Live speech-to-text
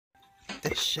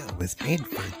This show was made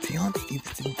for Deion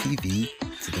Stevenson TV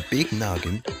to the Big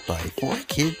Noggin by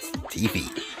 4Kids TV.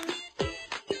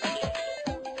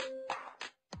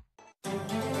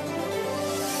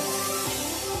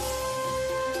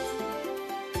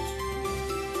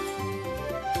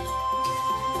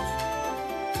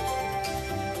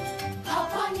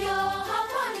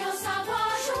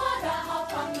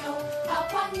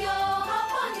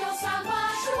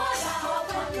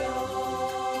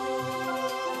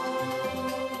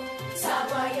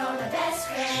 Sagwa, you're my best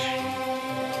friend.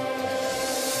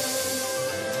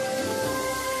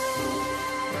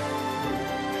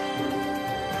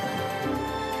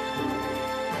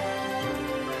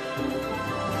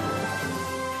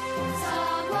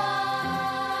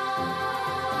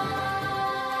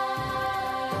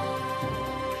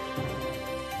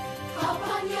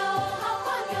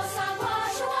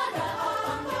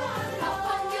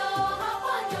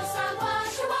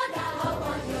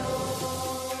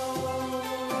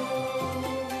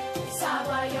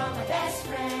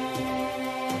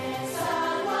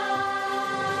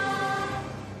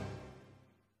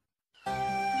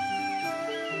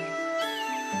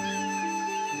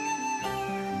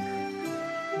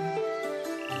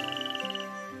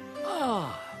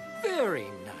 Very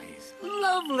nice.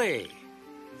 Lovely.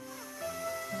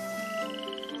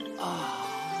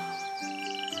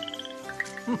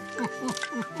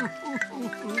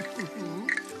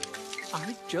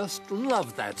 I just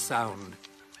love that sound.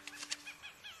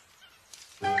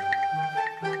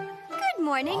 Good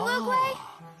morning, Oogway.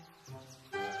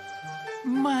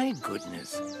 My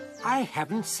goodness. I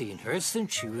haven't seen her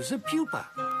since she was a pupa.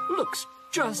 Looks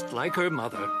just like her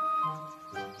mother.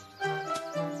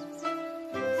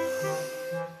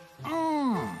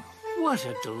 What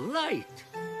a delight!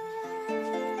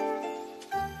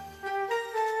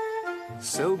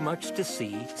 So much to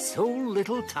see, so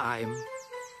little time.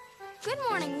 Good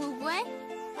morning, Oogway.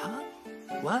 Huh?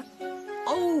 What?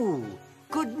 Oh,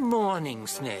 good morning,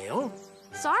 Snail.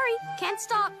 Sorry, can't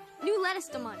stop. New lettuce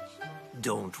to munch.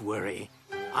 Don't worry.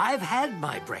 I've had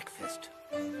my breakfast.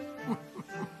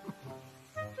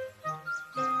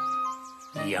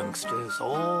 Youngsters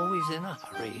always in a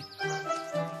hurry.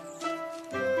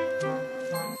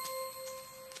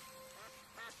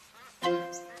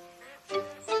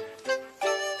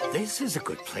 This is a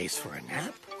good place for a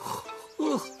nap.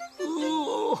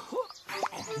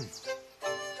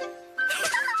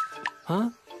 Huh?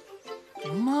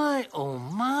 My, oh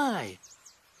my.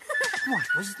 What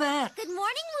was that? Good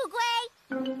morning, Oogway.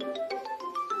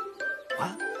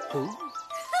 What? Who?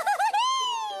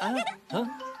 Huh?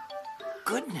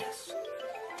 Goodness.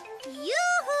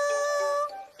 Yoo-hoo!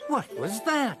 What was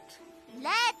that?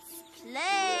 Let's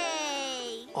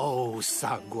play. Oh,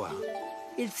 Sagwa.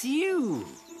 It's you.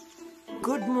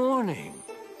 Good morning.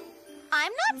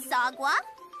 I'm not Sagwa.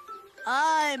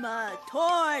 I'm a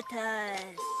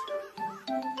tortoise.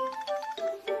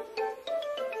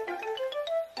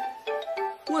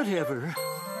 Whatever.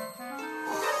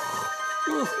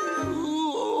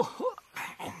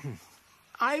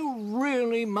 I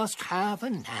really must have a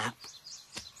nap.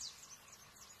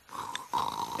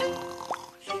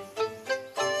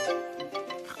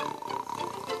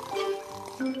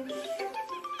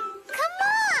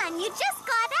 You just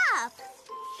got up.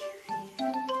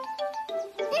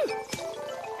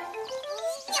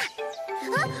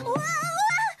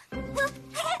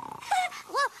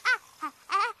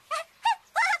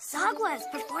 Sagwa is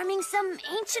performing some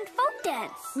ancient folk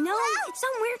dance. No, it's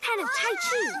some weird kind of Tai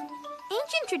Chi.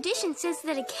 Ancient tradition says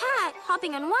that a cat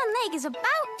hopping on one leg is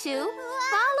about to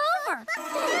fall over.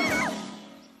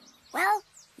 Well,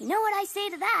 you know what I say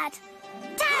to that?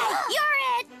 Tag, you're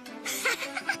it!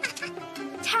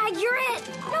 Tag, you're it!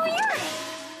 No, you're it!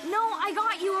 No, I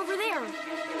got you over there.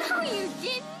 No, you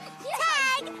didn't.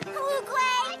 Tag,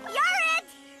 Oogway, you're it!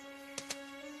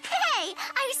 Hey,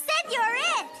 I said you're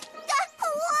it!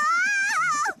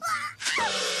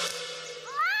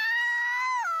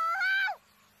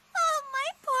 Oh, my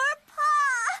poor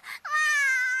paw!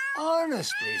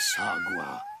 Honestly,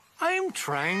 Sagwa, I'm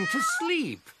trying to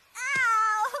sleep.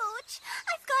 Ouch!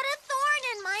 I've got a thorn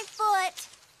in my foot.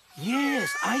 Yes,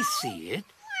 I see it.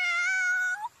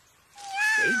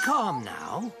 Stay calm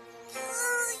now.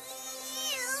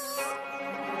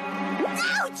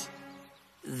 Ouch!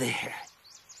 There.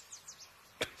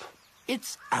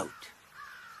 It's out.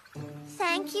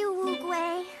 Thank you,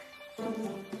 Oogway.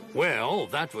 Well,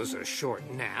 that was a short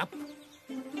nap.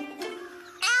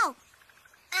 Ow!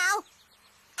 Ow!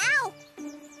 Ow!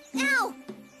 Ow!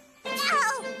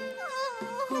 Ow!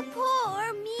 Oh,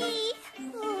 poor me.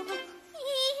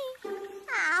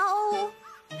 Ow!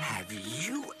 Have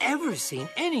you ever seen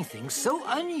anything so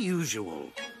unusual.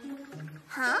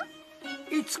 Huh?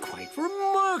 It's quite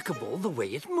remarkable the way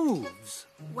it moves.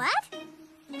 What?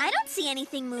 I don't see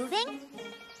anything moving.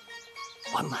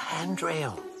 On the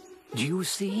handrail. Do you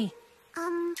see?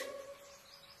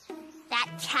 That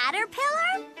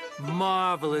caterpillar?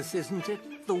 Marvelous, isn't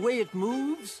it? The way it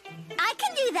moves. I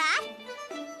can do that.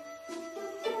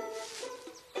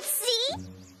 See?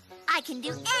 I can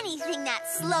do anything that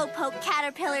slowpoke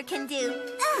caterpillar can do.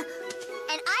 Ugh.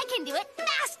 And I can do it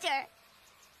faster.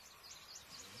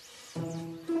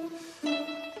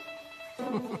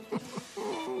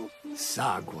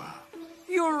 Sagwa,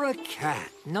 you're a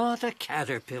cat, not a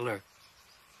caterpillar.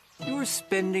 You're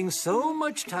spending so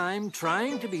much time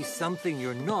trying to be something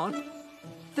you're not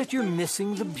that you're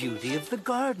missing the beauty of the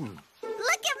garden.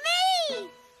 Look at me!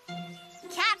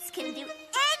 Cats can do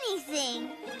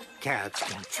anything. Cats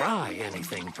can try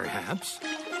anything, perhaps.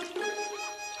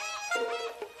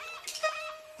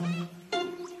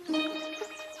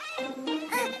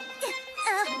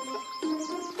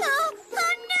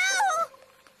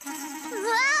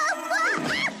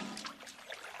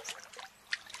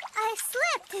 I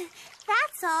slipped.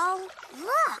 That's all.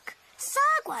 Look,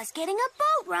 Sagwa's getting a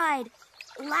boat ride.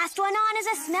 Last one on is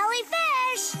a smelly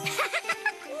fish.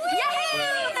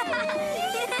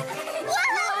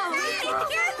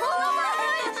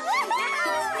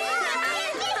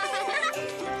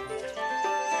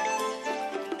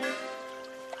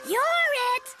 You're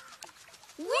it.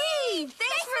 Whee!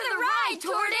 Thanks for the ride,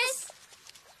 Tortoise.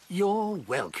 You're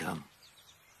welcome.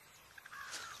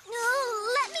 No,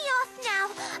 let me off now.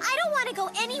 I don't want to go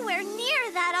anywhere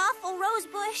near that awful rose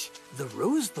bush. The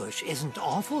rose bush isn't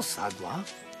awful, Sagwa.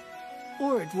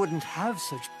 Or it wouldn't have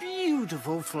such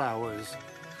beautiful flowers.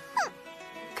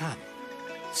 Come,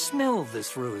 smell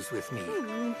this rose with me.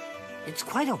 It's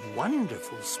quite a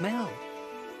wonderful smell.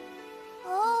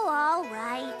 Oh, all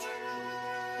right.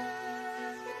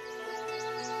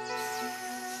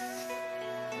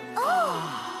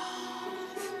 Oh!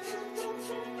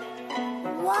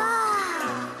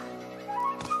 Wow!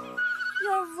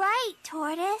 You're right,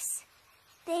 Tortoise.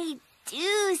 They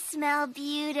do smell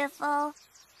beautiful.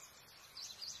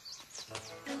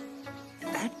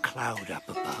 That cloud up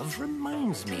above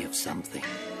reminds me of something.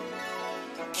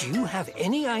 Do you have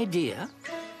any idea?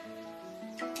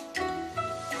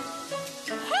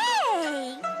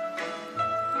 Hey!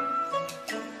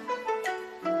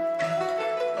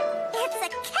 It's a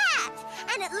cat,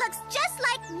 and it looks just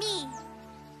like me.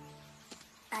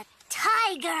 A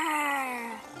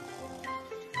tiger.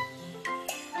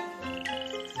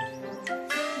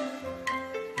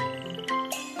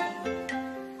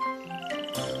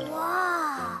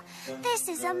 Wow, this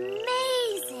is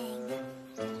amazing.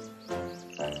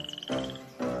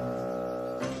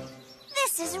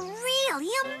 This is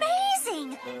really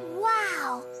amazing.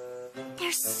 Wow.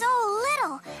 They're so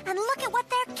little, and look at what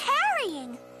they're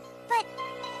carrying. But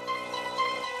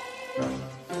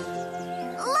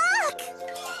look!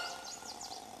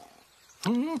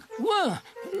 What?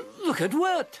 Look at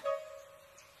what?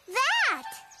 That!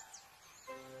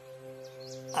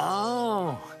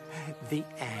 Oh, the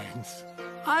ants.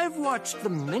 I've watched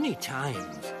them many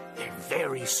times. They're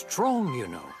very strong, you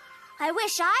know. I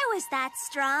wish I was that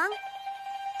strong.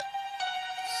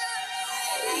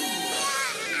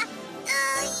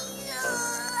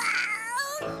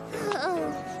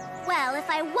 Well, if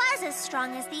I was as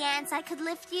strong as the ants, I could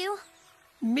lift you.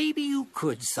 Maybe you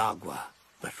could, Sagwa.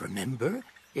 But remember,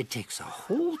 it takes a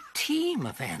whole team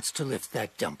of ants to lift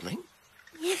that dumpling.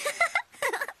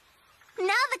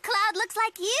 Now the cloud looks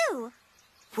like you.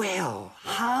 Well,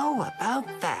 how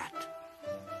about that?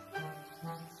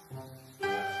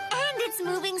 And it's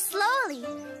moving slowly,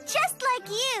 just like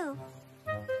you.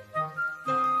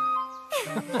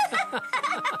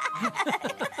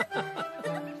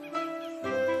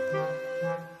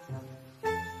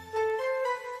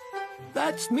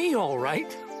 That's me, all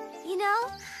right. You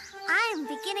know, I'm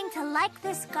beginning to like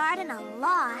this garden a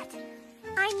lot.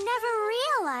 I never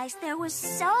realized there was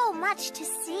so much to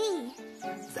see.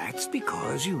 That's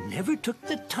because you never took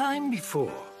the time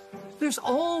before. There's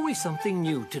always something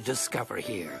new to discover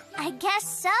here. I guess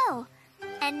so.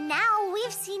 And now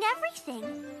we've seen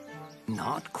everything.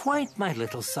 Not quite, my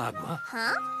little Sagwa.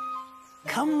 Huh?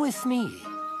 Come with me.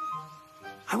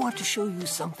 I want to show you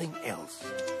something else.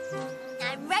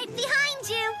 I'm right behind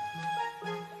you.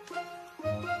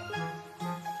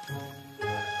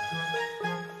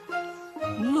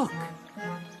 Look.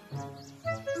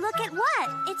 Look at what?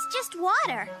 It's just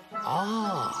water.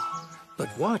 Ah,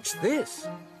 but watch this.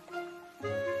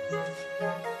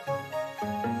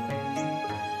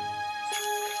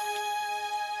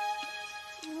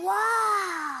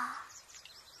 Wow!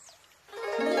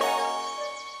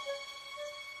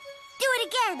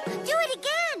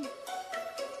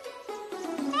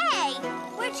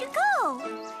 Where'd you go?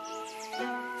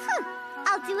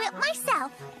 I'll do it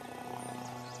myself.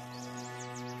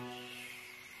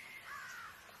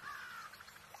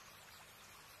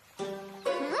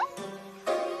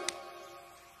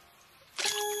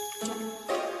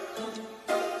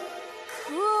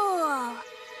 Cool.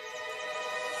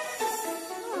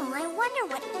 I wonder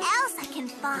what else I can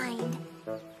find.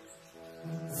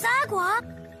 Sagwa,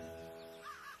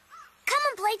 come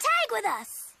and play tag with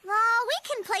us. Oh, we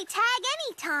can play tag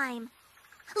anytime.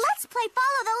 Let's play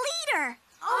follow the leader.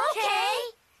 Okay.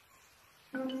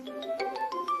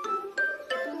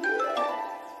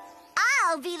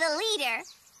 I'll be the leader.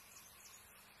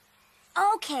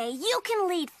 Okay, you can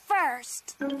lead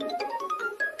first.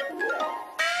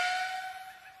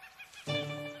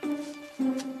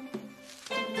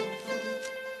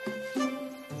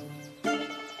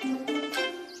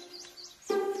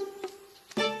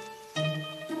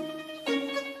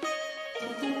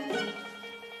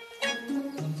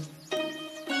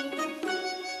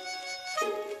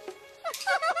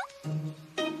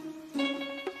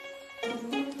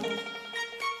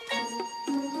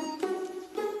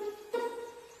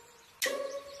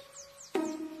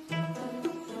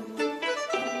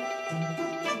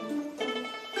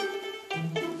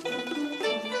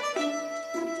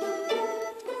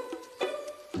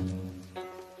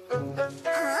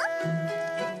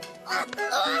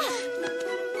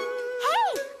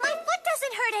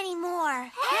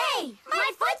 Hey,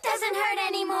 my foot doesn't hurt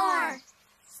anymore.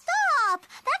 Stop!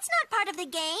 That's not part of the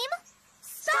game.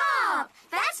 Stop!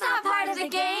 That's not part of the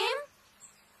game.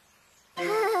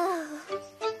 Oh.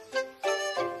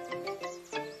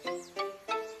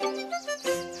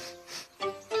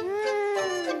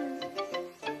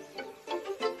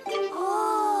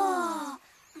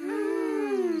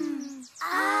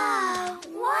 Ah,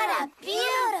 what a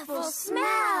beautiful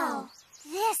smell.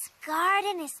 This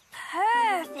garden is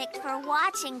perfect for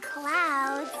watching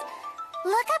clouds.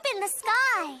 Look up in the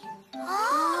sky.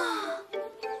 Oh,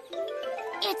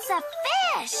 it's a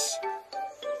fish.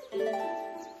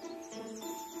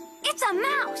 It's a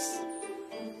mouse.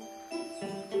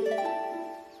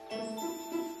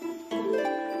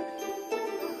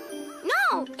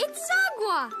 No, it's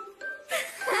Sagwa.